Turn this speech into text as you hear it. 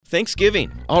Thanksgiving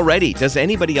already. Does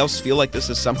anybody else feel like this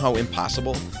is somehow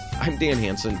impossible? I'm Dan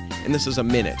Hansen, and this is A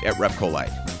Minute at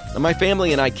Repcolite. Now, my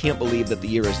family and I can't believe that the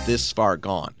year is this far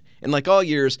gone. And like all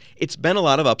years, it's been a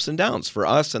lot of ups and downs for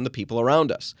us and the people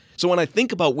around us. So when I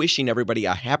think about wishing everybody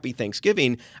a happy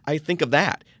Thanksgiving, I think of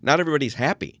that. Not everybody's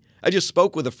happy. I just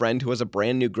spoke with a friend who has a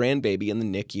brand new grandbaby in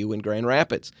the NICU in Grand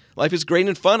Rapids. Life is great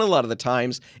and fun a lot of the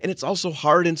times, and it's also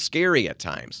hard and scary at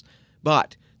times.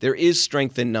 But there is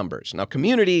strength in numbers. Now,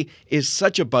 community is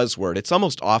such a buzzword, it's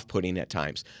almost off-putting at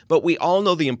times. But we all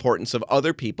know the importance of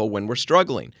other people when we're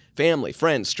struggling. Family,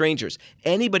 friends, strangers,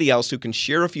 anybody else who can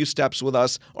share a few steps with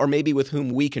us, or maybe with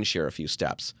whom we can share a few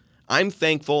steps. I'm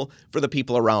thankful for the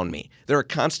people around me. They're a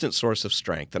constant source of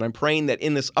strength, and I'm praying that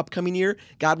in this upcoming year,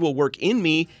 God will work in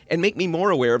me and make me more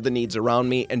aware of the needs around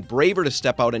me and braver to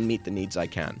step out and meet the needs I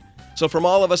can. So from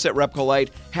all of us at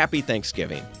Repcolite, happy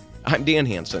Thanksgiving. I'm Dan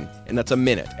Hansen, and that's A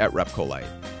Minute at Repcolite.